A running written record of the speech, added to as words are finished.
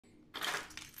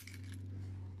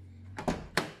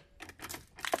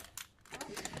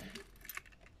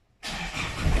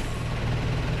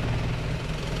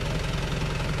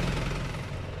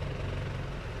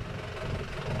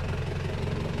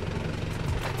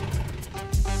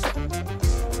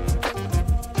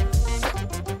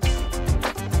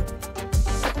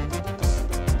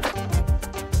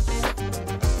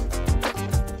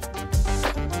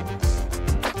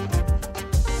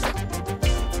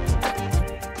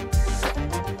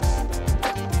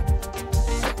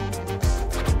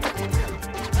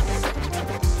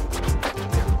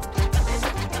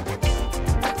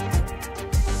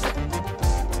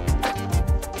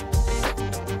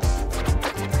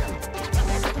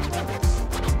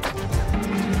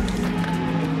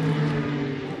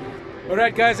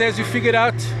Alright guys, as you figured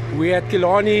out, we're at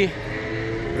Killarney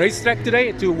racetrack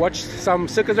today to watch some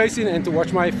circuit racing and to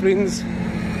watch my friends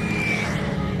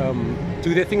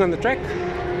do their thing on the track.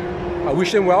 I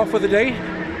wish them well for the day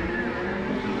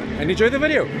and enjoy the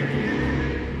video.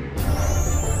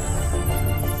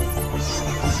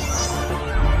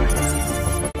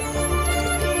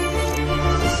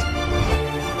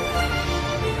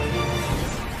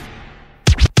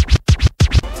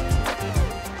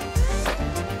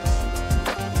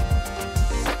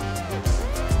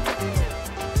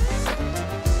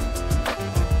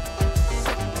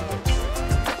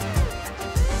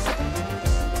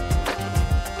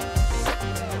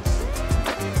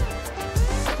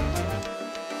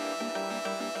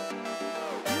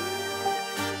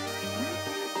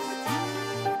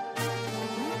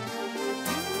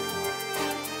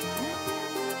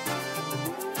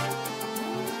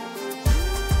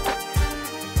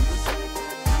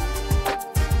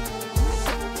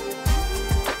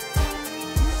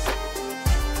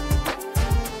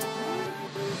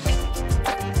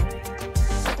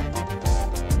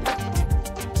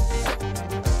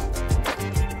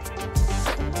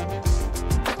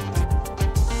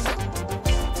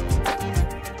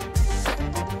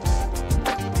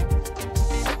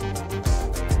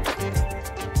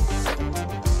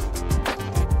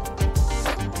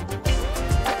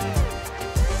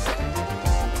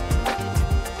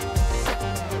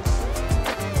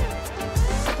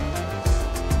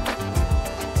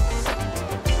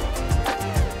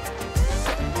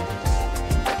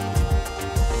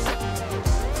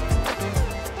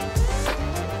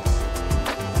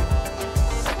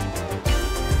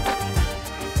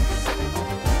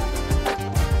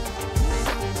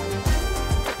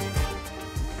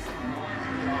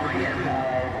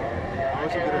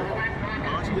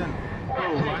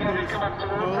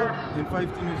 In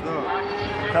 5 teams though.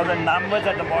 So the numbers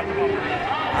at the bottom of the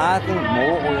I think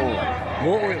more oil.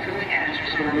 More oil.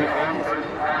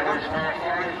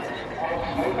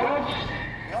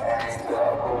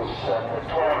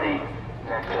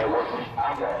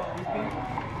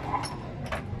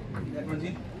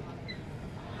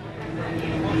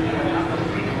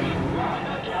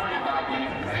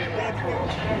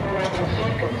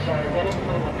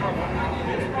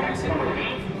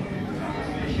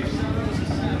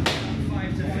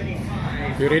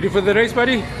 You ready for the race,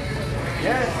 buddy?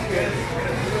 Yes.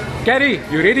 Gary,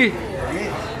 you ready? Yes.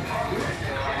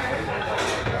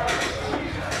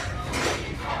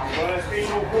 got a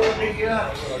special board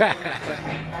here.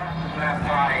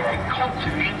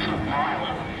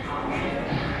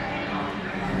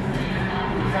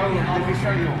 Let me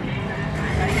show you.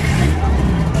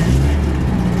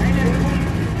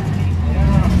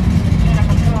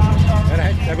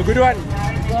 Alright, have a good one.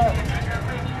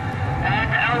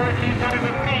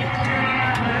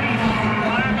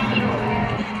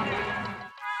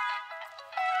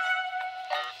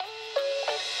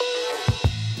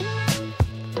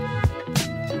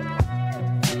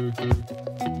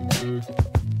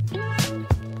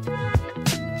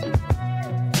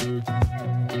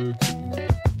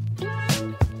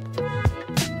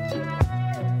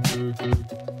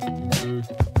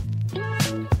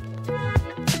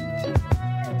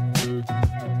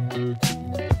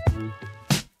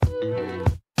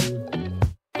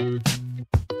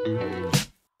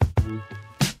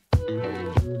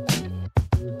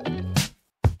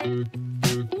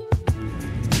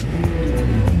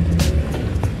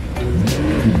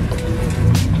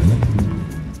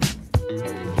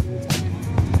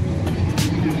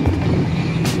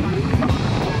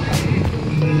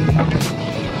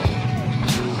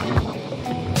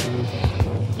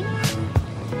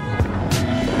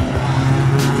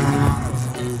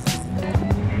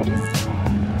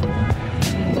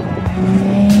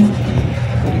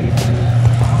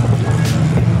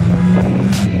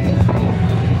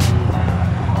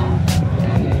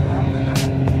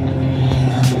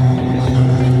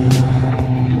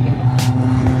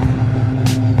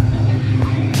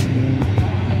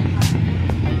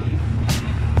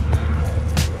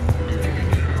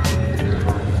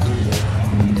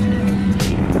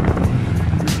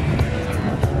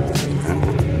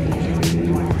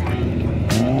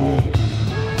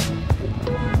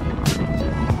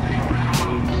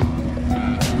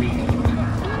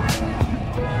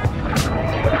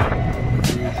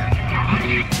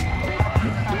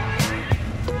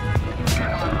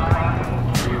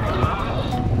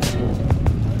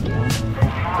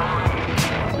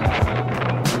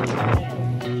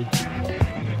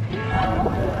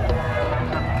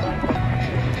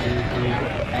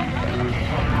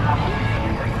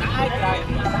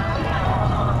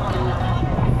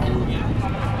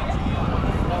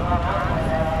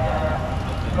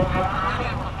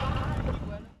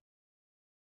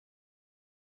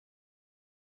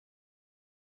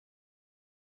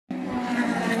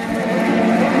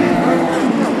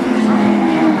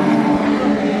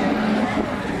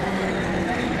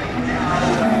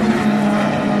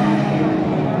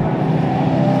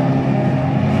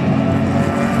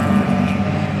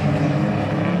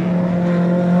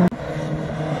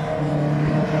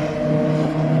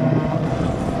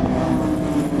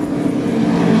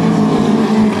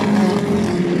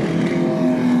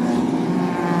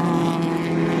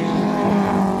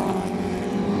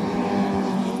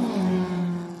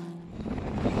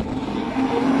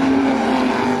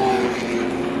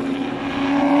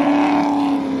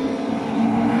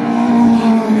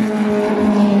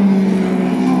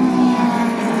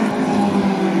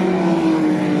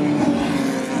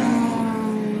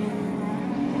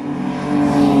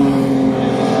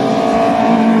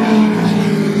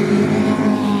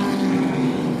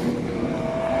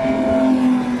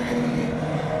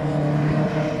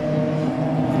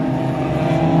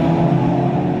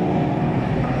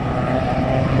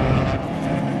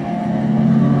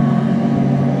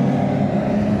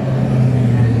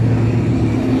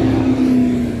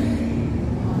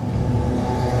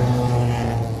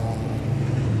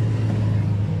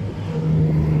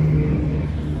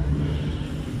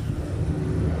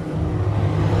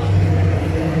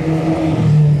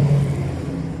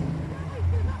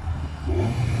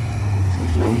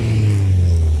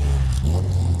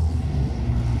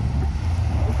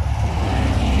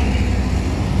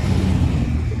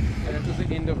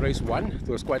 race 1. It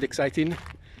was quite exciting.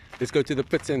 Let's go to the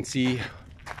pits and see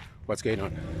what's going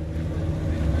on.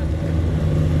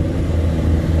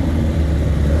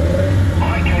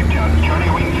 Hi, Cape Town, Johnny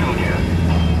Wingfield here.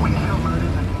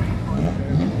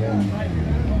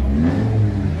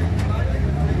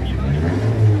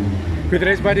 Good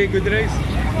race, buddy, good race.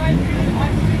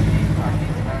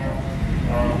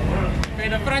 Okay,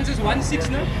 the front is 1.6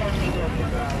 now.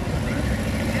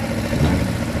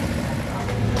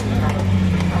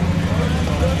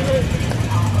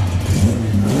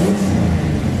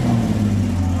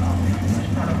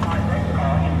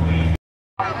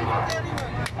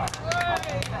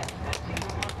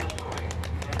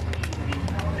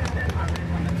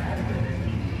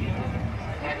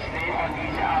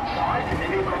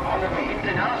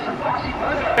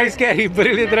 Nice carry,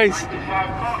 brilliant race.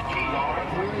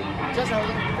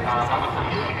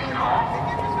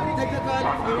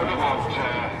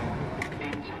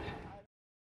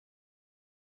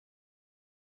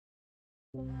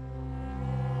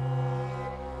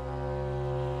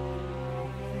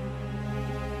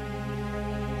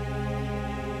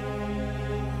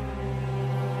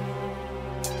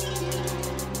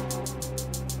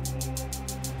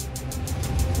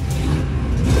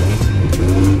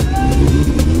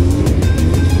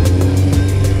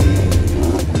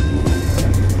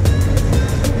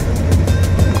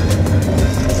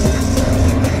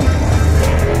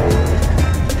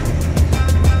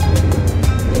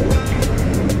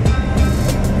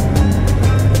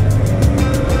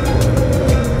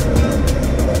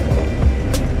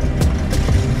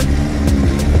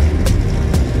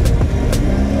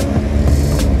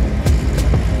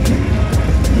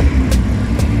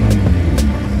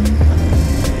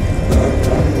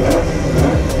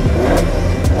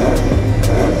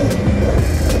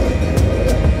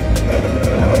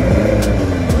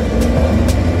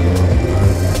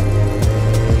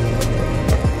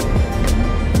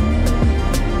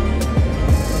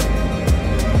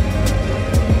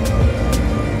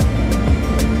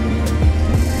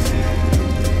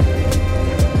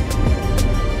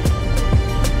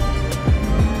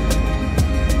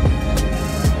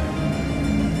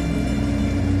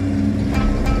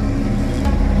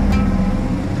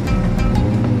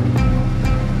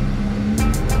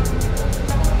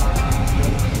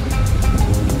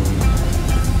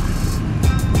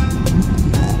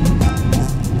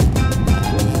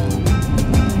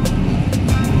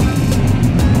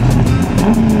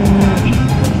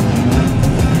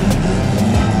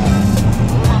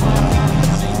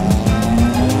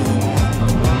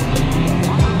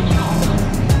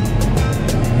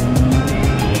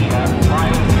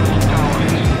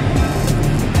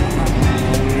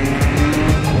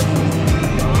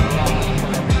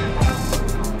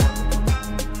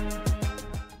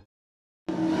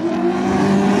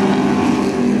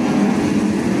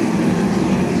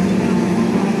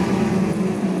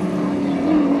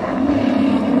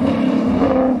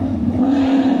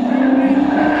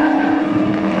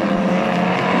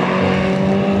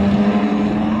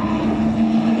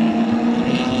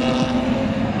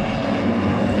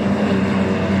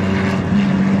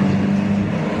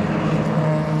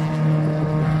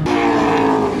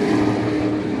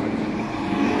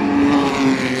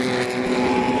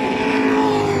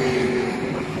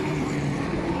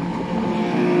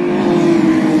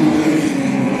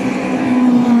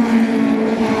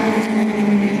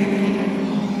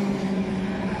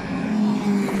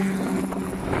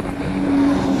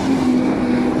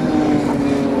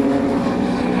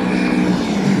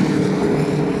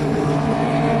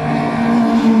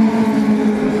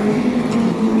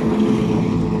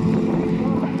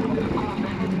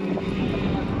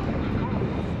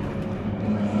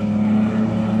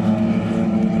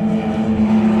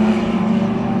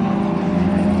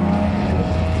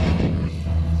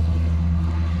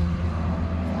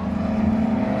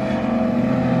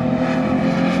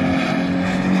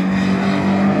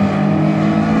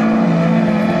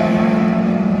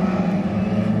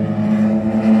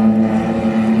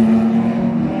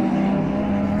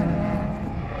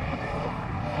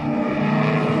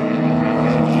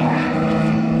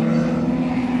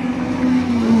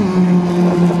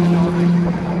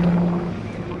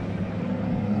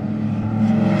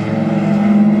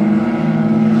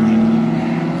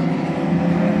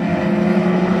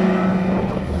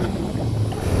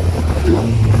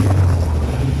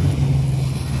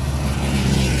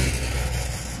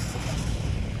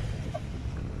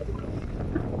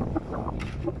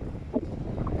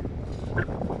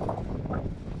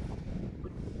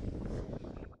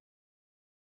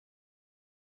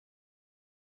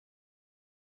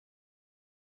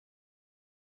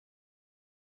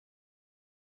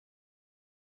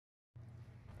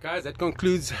 Guys, that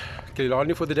concludes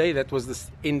Killarney for the day. That was the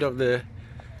end of the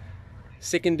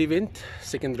second event,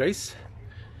 second race.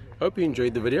 Hope you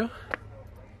enjoyed the video.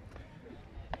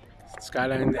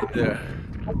 Skyline at the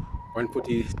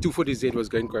 140, 240Z was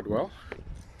going quite well.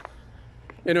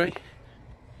 Anyway,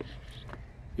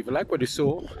 if you like what you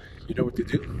saw, you know what to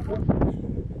do.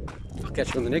 I'll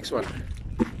catch you on the next one.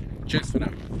 Cheers for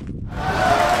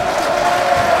now.